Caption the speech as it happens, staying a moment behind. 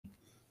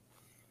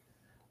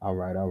All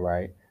right, all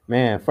right.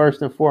 Man,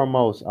 first and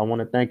foremost, I want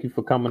to thank you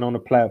for coming on the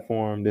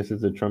platform. This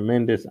is a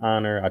tremendous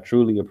honor. I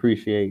truly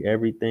appreciate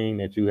everything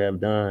that you have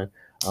done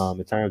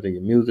in terms of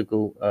your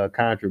musical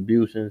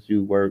contributions.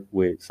 You work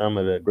with some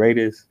of the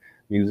greatest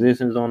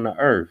musicians on the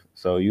earth.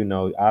 So, you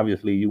know,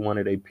 obviously, you one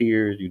of their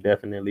peers. You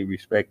definitely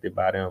respected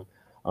by them.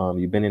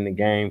 You've been in the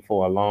game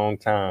for a long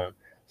time.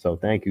 So,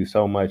 thank you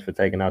so much for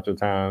taking out your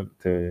time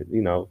to,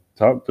 you know,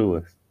 talk to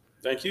us.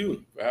 Thank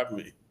you for having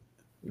me.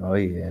 Oh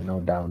yeah, no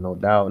doubt, no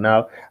doubt.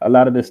 Now, a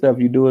lot of the stuff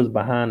you do is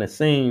behind the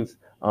scenes.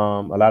 A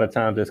lot of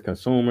times, as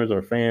consumers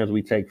or fans,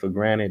 we take for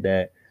granted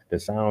that the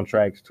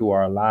soundtracks to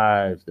our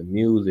lives, the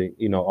music,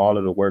 you know, all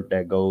of the work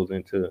that goes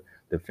into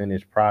the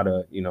finished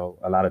product. You know,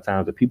 a lot of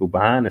times the people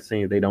behind the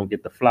scenes they don't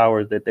get the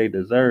flowers that they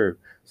deserve.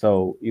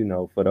 So, you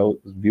know, for those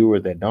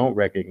viewers that don't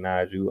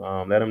recognize you,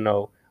 let them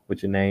know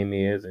what your name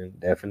is and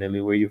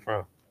definitely where you're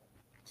from.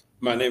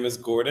 My name is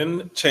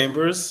Gordon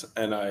Chambers,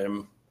 and I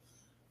am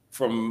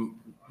from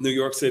New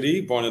York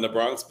City, born in the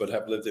Bronx, but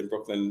have lived in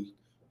Brooklyn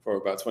for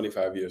about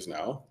 25 years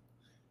now.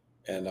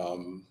 And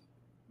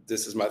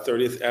this is my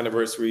 30th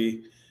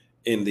anniversary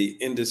in the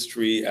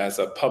industry as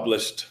a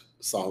published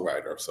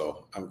songwriter.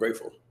 So I'm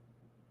grateful.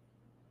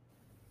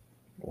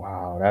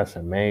 Wow, that's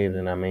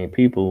amazing. I mean,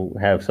 people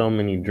have so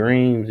many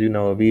dreams, you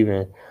know, of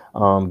even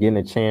getting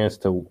a chance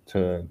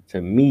to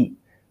meet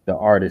the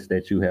artists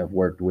that you have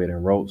worked with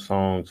and wrote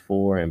songs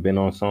for and been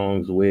on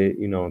songs with,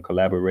 you know, and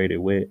collaborated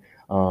with.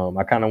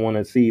 I kind of want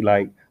to see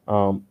like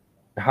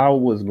how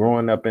was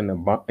growing up in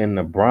in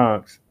the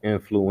Bronx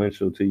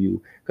influential to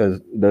you?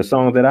 Because the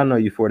songs that I know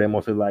you for, they're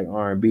mostly like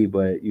R&B,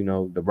 but you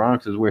know, the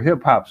Bronx is where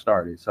hip hop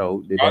started.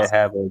 So did that Bronx,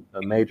 have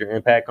a major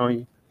impact on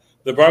you?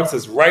 the Bronx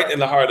is right in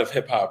the heart of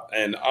hip hop.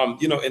 And,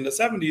 in the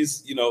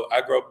 70s,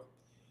 I grew up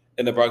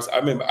in the Bronx. I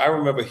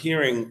remember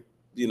hearing,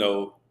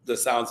 the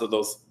sounds of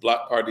those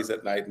block parties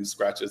at night and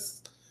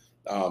scratches.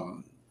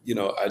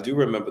 I do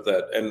remember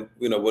that. And,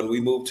 when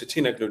we moved to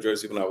Teaneck, New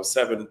Jersey, when I was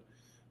 7,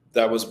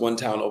 that was one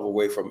town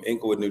away from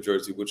Inglewood, New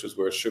Jersey, which was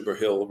where Sugar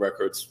Hill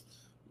Records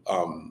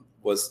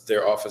was.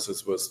 Their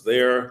offices was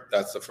there.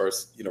 That's the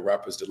first,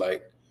 Rapper's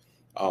Delight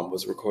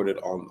was recorded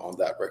on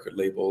that record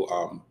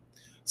label.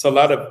 So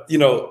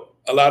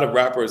a lot of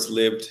rappers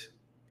lived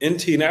in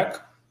Teaneck.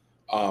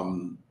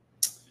 Um,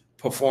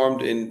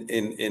 Performed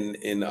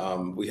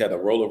in we had a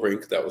roller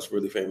rink that was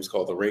really famous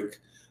called the Rink,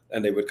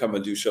 and they would come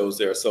and do shows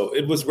there. So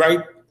it was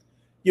right,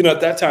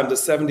 at that time, the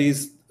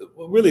 70s,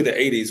 well, really the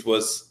 80s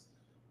was,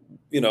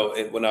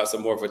 when I was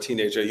more of a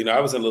teenager. I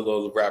was in a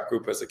little rap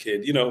group as a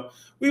kid.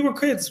 We were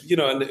kids,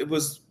 and it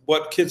was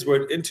what kids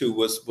were into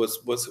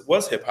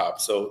was hip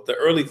hop. So the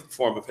early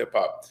form of hip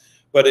hop.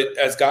 But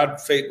as God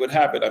fate would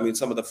have it, I mean,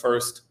 some of the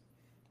first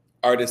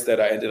artists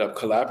that I ended up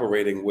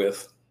collaborating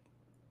with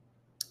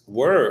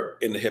were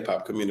in the hip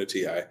hop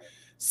community. I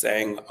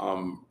sang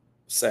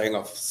sang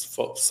a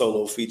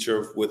solo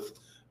feature with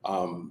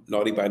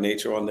Naughty by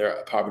Nature on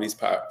their Poverty's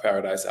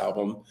Paradise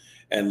album,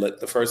 and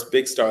the first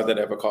big star that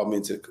ever called me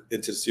into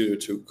the studio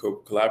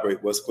to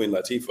collaborate was Queen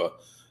Latifah,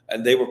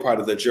 and they were part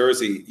of the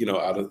Jersey,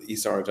 out of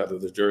East Orange, out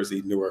of the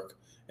Jersey, Newark,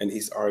 and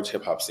East Orange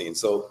hip hop scene.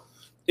 So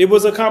it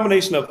was a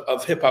combination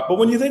of hip hop. But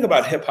when you think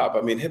about hip hop,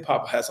 I mean, hip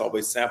hop has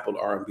always sampled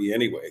R&B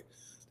anyway.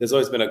 There's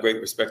always been a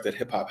great respect that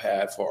hip hop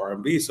had for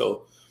R&B.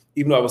 So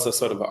even though I was a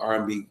sort of an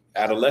R&B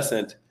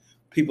adolescent,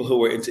 people who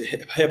were into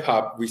hip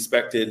hop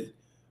respected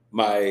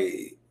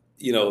my,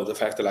 the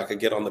fact that I could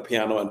get on the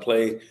piano and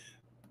play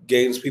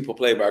games people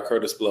play by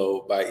Curtis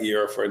Blow by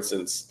ear, for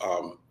instance,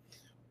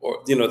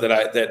 or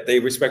that they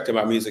respected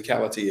my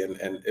musicality,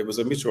 and it was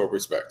a mutual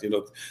respect.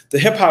 The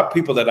hip hop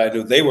people that I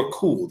knew, they were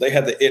cool. They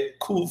had the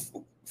cool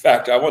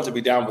factor. I wanted to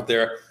be down with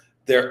their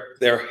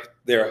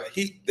their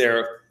heat,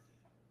 their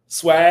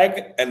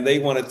swag, and they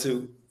wanted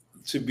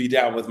to be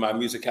down with my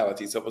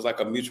musicality. So it was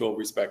like a mutual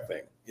respect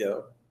thing.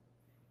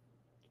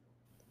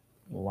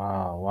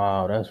 Wow,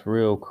 wow, that's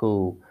real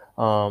cool.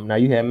 Now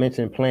you had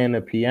mentioned playing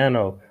the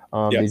piano.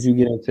 Did Yes. you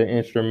get into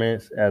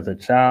instruments as a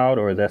child,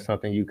 or is that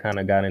something you kind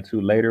of got into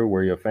later?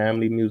 Were your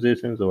family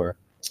musicians, or?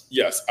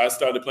 Yes, I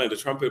started playing the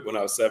trumpet when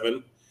I was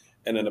 7,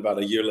 and then about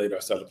a year later, I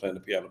started playing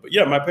the piano. But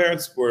yeah, my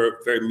parents were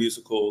very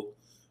musical,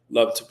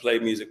 loved to play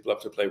music,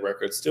 loved to play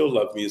records, still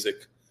love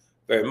music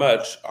very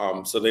much.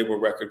 So they were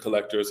record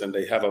collectors, and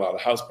they had a lot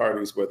of house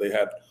parties where they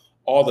had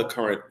all the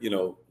current,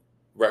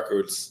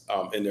 records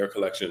in their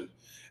collection.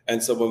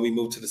 And so when we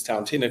moved to this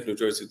town, Teaneck, New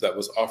Jersey, that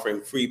was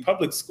offering free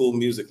public school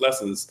music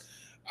lessons,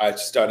 I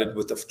started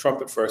with the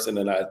trumpet first, and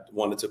then I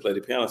wanted to play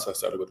the piano, so I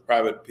started with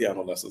private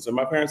piano lessons. And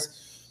my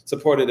parents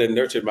supported and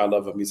nurtured my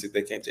love of music.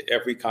 They came to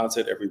every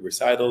concert, every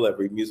recital,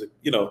 every music,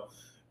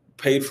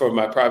 paid for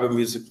my private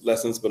music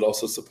lessons, but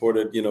also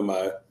supported,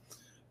 my,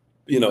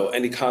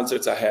 any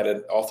concerts I had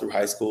all through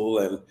high school.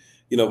 And,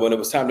 when it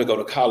was time to go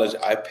to college,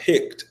 I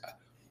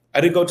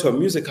didn't go to a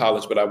music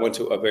college, but I went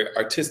to a very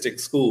artistic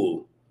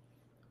school,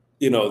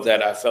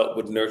 that I felt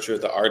would nurture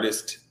the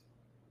artist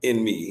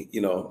in me.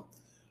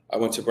 I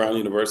went to Brown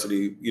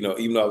University,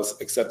 even though I was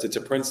accepted to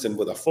Princeton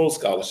with a full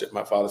scholarship.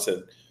 My father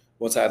said,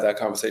 once I had that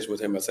conversation with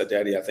him, I said,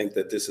 Daddy, I think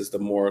that this is the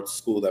more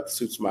school that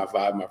suits my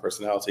vibe, my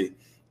personality.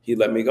 He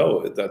let me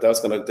go. That was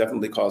going to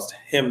definitely cost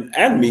him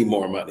and me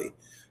more money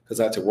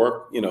because I had to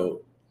work,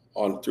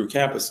 on through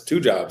campus, 2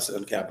 jobs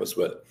on campus,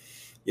 but,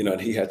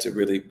 and he had to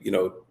really,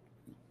 I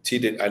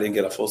didn't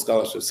get a full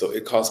scholarship. So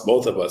it cost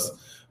both of us,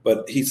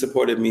 but he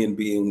supported me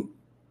in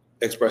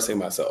expressing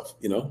myself,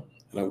 and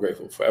I'm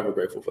grateful, forever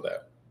grateful for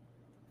that.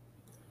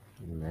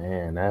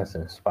 Man, that's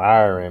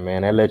inspiring,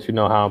 man. That lets you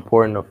know how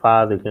important a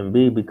father can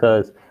be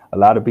because a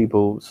lot of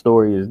people's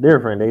story is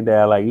different. They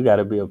dad like you got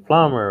to be a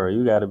plumber or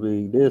you got to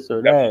be this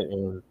or Yep. that,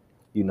 and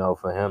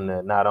for him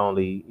to not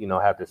only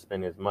have to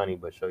spend his money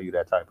but show you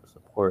that type of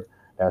support,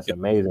 that's Yep.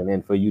 amazing.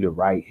 And for you to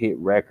write hit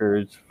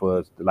records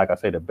for, like I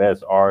say, the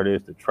best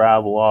artists to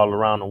travel all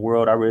around the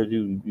world. I read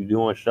you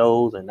doing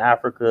shows in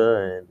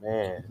Africa, and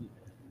man,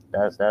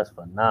 that's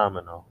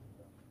phenomenal.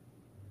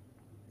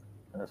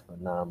 That's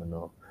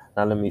phenomenal.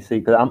 Now let me see,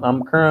 because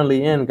I'm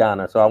currently in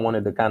Ghana, so I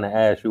wanted to kind of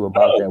ask you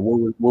about Oh, that.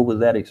 What was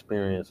that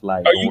experience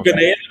like are you going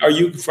back? Ghanaian? Are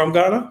you from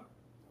Ghana?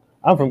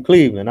 I'm from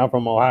Cleveland. I'm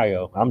from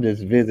Ohio. I'm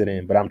just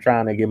visiting, but I'm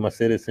trying to get my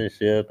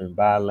citizenship and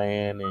buy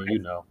land, and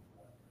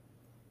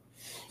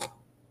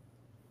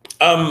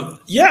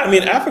Yeah, I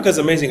mean, Africa's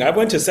amazing. I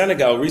went to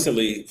Senegal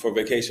recently for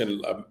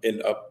vacation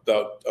in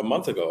about a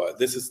month ago.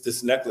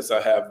 This necklace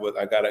I have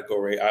I got at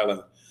Goree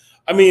Island.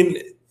 I mean,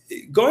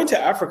 going to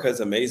Africa is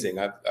amazing.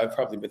 I've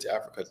probably been to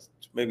Africa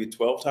maybe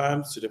 12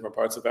 times to different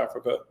parts of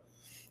Africa.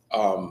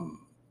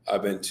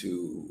 I've been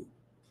to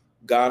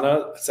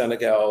Ghana,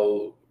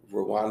 Senegal,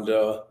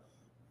 Rwanda,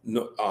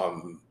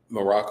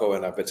 Morocco,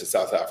 and I've been to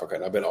South Africa,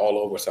 and I've been all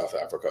over South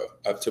Africa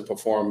to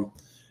perform.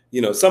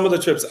 Some of the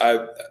trips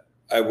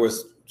I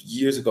was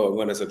years ago. I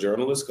went as a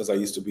journalist because I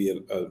used to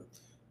be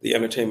the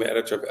entertainment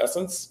editor of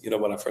Essence.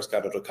 When I first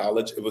got out of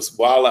college, it was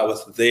while I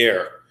was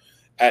there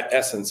at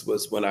Essence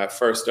was when I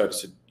first started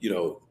to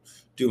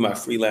do my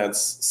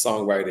freelance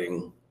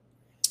songwriting,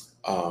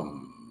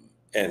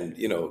 and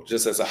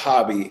just as a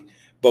hobby.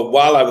 But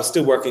while I was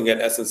still working at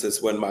Essence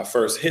is when my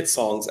first hit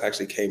songs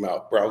actually came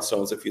out.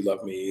 Brownstone's If You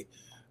Love Me,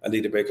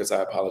 Anita Baker's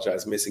I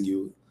Apologize, Missing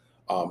You,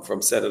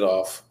 from Set It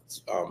Off,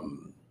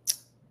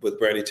 with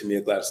Brandy,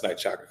 Tamia, Gladys,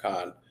 Chaka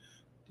Khan.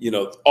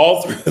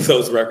 All 3 of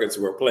those records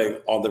were playing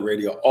on the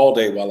radio all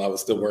day while I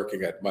was still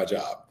working at my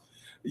job.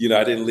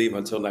 I didn't leave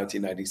until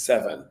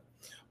 1997.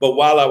 But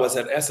while I was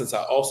at Essence,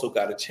 I also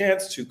got a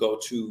chance to go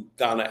to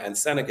Ghana and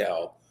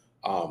Senegal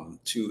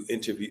to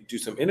do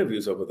some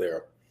interviews over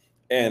there.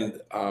 And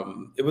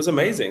it was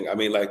amazing. I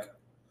mean, like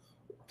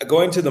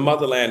going to the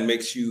motherland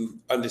makes you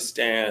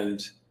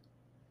understand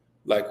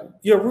like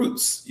your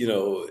roots,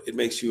 it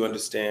makes you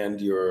understand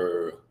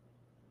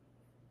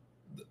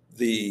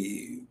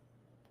the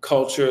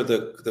culture,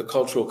 the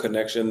cultural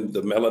connection,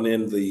 the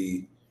melanin,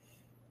 the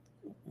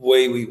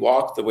way we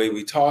walk, the way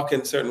we talk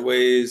in certain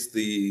ways,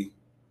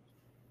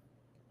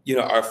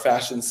 our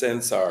fashion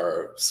sense,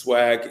 our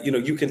swag,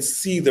 you can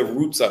see the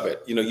roots of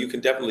it, you can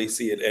definitely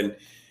see it. And,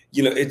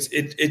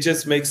 it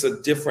just makes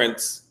a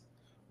difference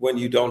when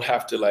you don't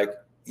have to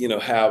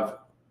have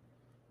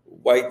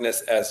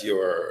whiteness as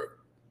your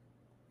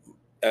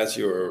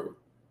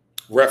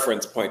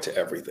reference point to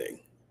everything,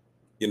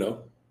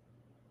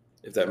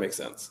 if that makes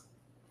sense.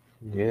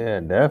 yeah,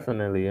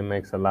 definitely, it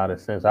makes a lot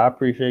of sense. I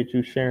appreciate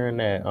you sharing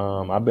that.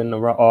 I've been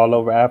all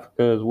over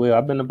Africa as well.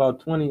 I've been about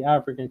 20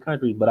 African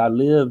countries, but I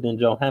lived in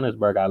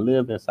Johannesburg. I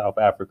lived in South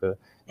Africa,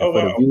 and Oh,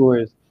 for the wow.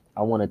 viewers,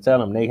 I want to tell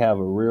them they have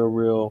a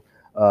real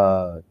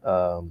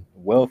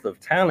wealth of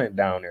talent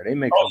down there. They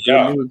make Oh, some good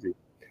yeah. music.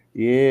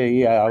 Yeah,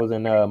 yeah. I was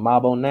in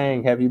Mabo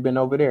Nang. Have you been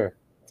over there?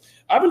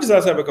 I've been to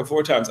South Africa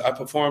 4 times. I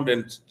performed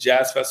in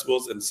jazz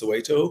festivals in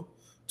Soweto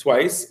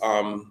twice,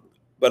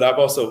 but I've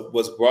also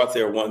was brought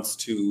there once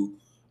to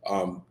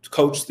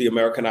coach the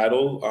American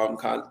Idol,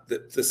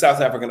 the South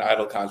African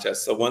Idol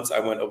contest. So once I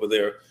went over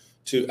there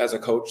as a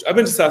coach. I've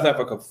been to South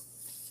Africa,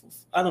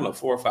 I don't know,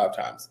 4 or 5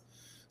 times.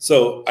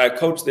 So I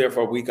coached there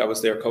for a week. I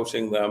was there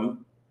coaching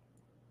them.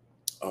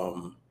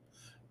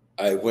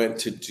 I went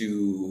to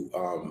do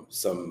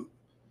some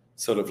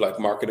sort of like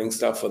marketing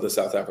stuff for the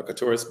South Africa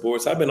Tourist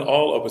Board. So I've been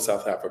all over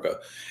South Africa.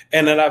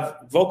 And then I've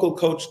vocal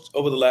coached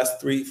over the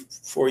last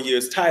 3-4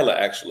 years, Tyler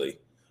actually,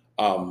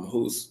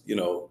 who's,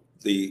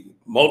 the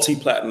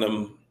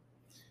multi-platinum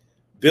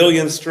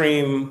billion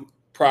stream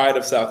pride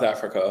of South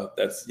Africa.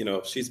 That's,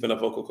 she's been a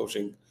vocal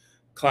coaching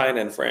client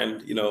and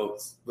friend,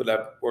 but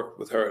I've worked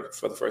with her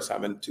for the first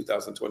time in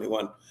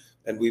 2021.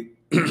 And we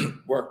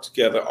worked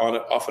together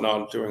off and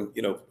on during,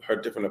 her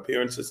different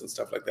appearances and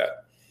stuff like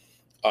that.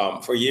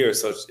 For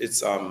years. So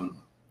it's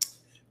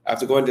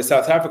after going to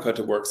South Africa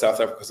to work, South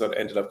Africa sort of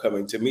ended up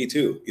coming to me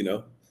too,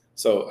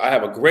 So I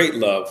have a great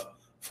love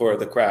for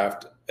the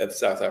craft of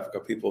South Africa.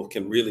 People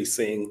can really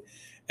sing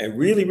and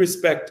really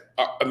respect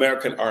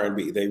American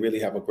R&B. They really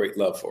have a great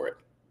love for it.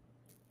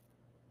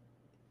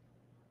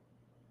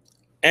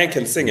 And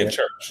can sing in Yeah.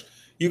 church.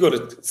 You go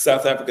to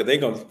South Africa,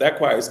 that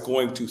choir is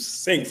going to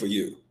sing for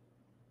you.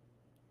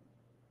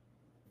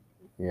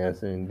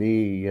 Yes,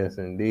 indeed. Yes,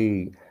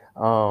 indeed.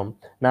 Now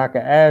I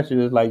can ask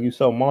you, is like you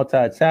so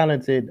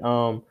multi-talented.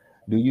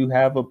 Do you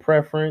have a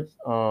preference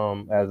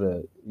as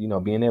a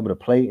being able to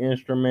play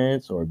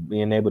instruments or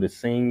being able to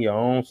sing your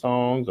own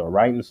songs or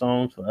writing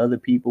songs for other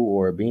people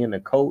or being a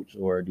coach,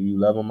 or do you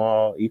love them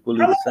all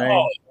equally I the love them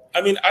all. same?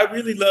 I mean, I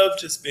really love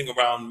just being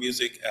around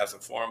music as a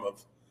form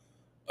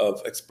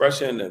of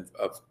expression and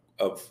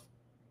of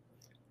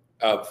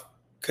of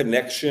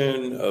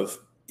connection, of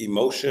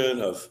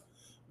emotion, of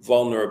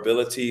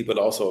vulnerability, but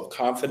also of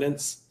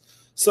confidence.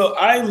 So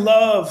I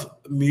love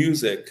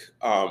music.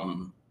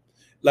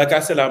 Like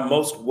I said, I'm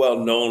most well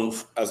known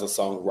as a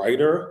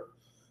songwriter,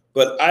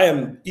 but I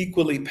am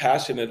equally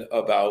passionate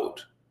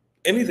about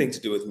anything to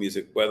do with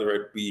music, whether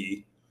it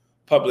be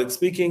public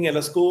speaking in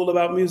a school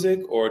about music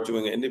or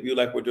doing an interview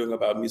like we're doing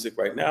about music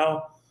right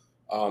now.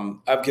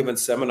 I've given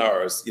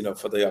seminars,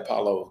 for the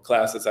Apollo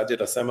classes. I did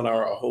a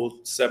whole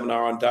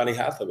seminar on Donny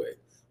Hathaway,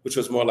 which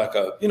was more like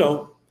a,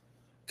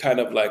 kind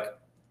of like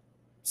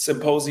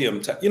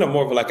symposium,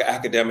 more of like an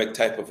academic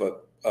type of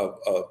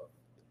a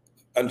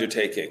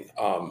undertaking.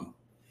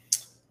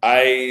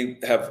 I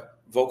have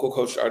vocal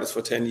coached artists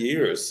for 10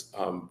 years,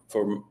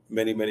 for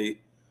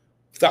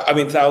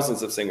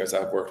thousands of singers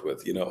I've worked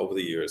with, over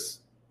the years.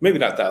 Maybe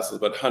not thousands,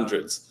 but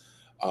hundreds,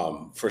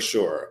 for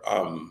sure.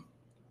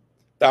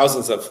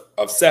 Thousands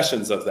of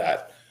sessions of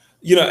that,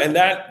 and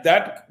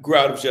that grew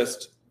out of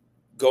just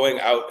going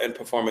out and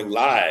performing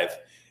live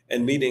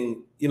and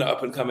meeting,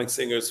 up and coming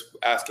singers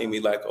asking me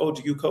like, oh,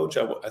 do you coach?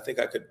 I think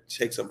I could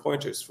take some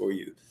pointers for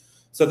you.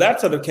 So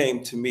that sort of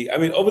came to me. I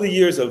mean, over the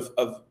years of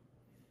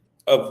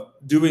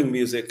doing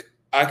music,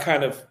 I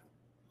kind of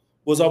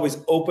was always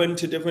open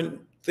to different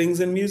things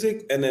in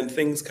music, and then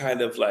things kind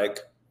of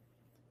like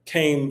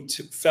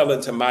fell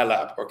into my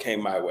lap or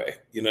came my way.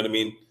 You know what I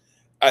mean?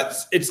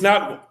 It's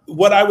not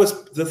what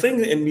the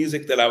thing in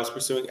music that I was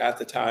pursuing at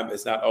the time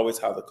is not always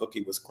how the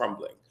cookie was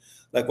crumbling.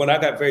 Like when I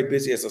got very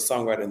busy as a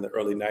songwriter in the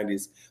early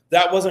 90s,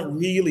 that wasn't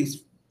really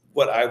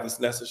what I was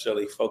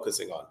necessarily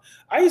focusing on.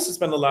 I used to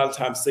spend a lot of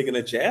time singing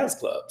at jazz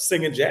clubs,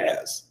 singing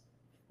jazz,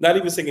 not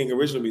even singing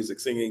original music,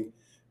 singing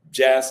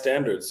jazz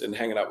standards and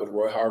hanging out with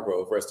Roy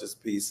Hargrove, rest his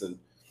peace, and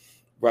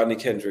Rodney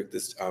Kendrick,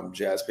 this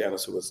jazz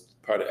pianist who was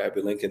part of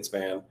Abbey Lincoln's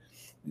band.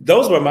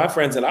 Those were my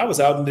friends, and I was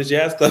out in the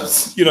jazz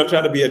clubs,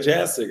 trying to be a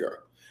jazz singer.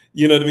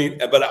 You know what I mean?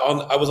 But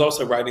I was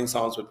also writing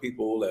songs with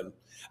people, and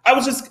I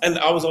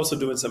was also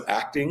doing some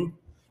acting.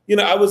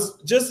 I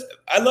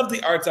love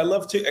the arts. I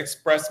love to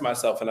express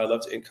myself, and I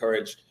love to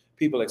encourage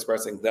people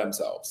expressing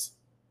themselves.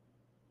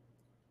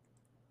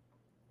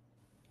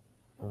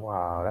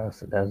 Wow,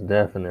 that's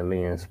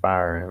definitely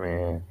inspiring,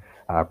 man.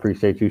 I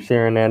appreciate you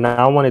sharing that. Now,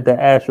 I wanted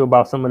to ask you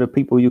about some of the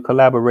people you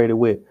collaborated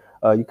with.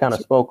 You kind of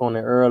spoke on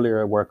it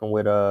earlier, working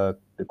with the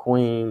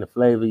Queen, the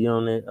Flavor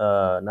Unit,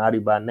 Naughty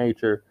by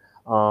Nature.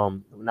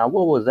 Now,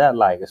 what was that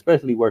like,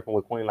 especially working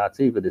with Queen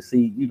Latifah to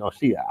see,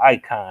 she an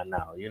icon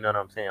now. You know what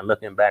I'm saying?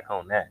 Looking back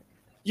on that.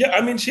 Yeah,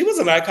 I mean, she was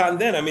an icon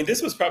then. I mean,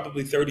 this was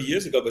probably 30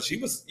 years ago, but she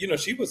was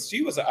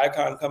an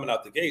icon coming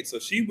out the gate. So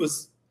she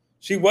was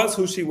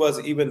who she was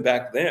even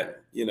back then.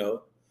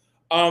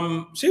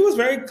 She was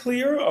very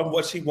clear on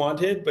what she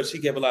wanted, but she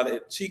gave a lot of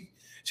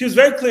she was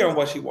very clear on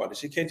what she wanted.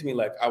 She came to me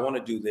like, I want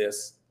to do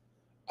this.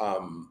 I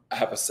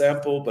have a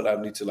sample, but I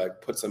need to like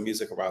put some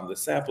music around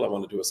this sample. I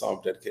want to do a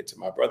song dedicated to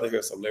my brother.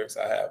 Here's some lyrics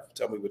I have.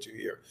 Tell me what you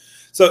hear.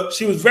 So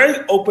she was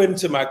very open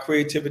to my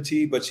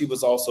creativity, but she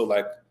was also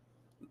like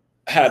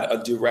had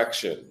a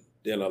direction,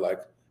 like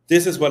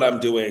this is what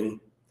I'm doing.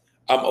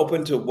 I'm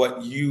open to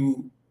what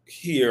you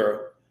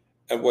hear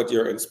and what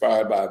you're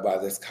inspired by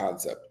this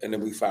concept. And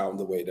then we found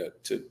the way to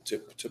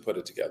put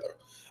it together.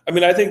 I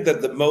mean, I think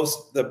that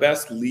the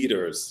best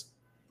leaders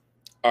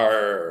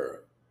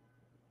are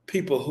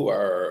people who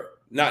are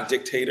not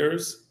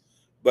dictators,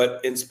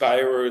 but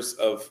inspirers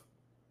of,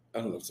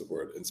 I don't know if it's the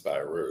word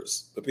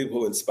inspirers, but people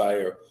who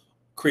inspire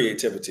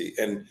creativity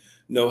and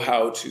know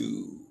how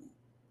to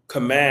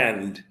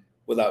command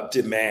without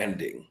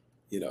demanding,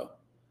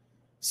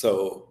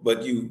 So,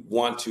 but you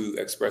want to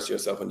express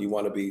yourself and you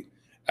want to be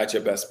at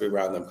your best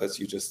around them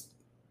because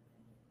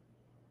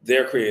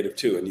they're creative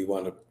too, and you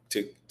want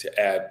to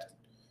add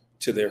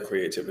to their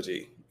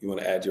creativity. You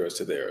want to add yours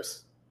to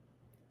theirs,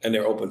 and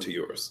they're open to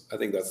yours. I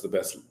think that's the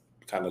best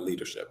kind of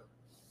leadership.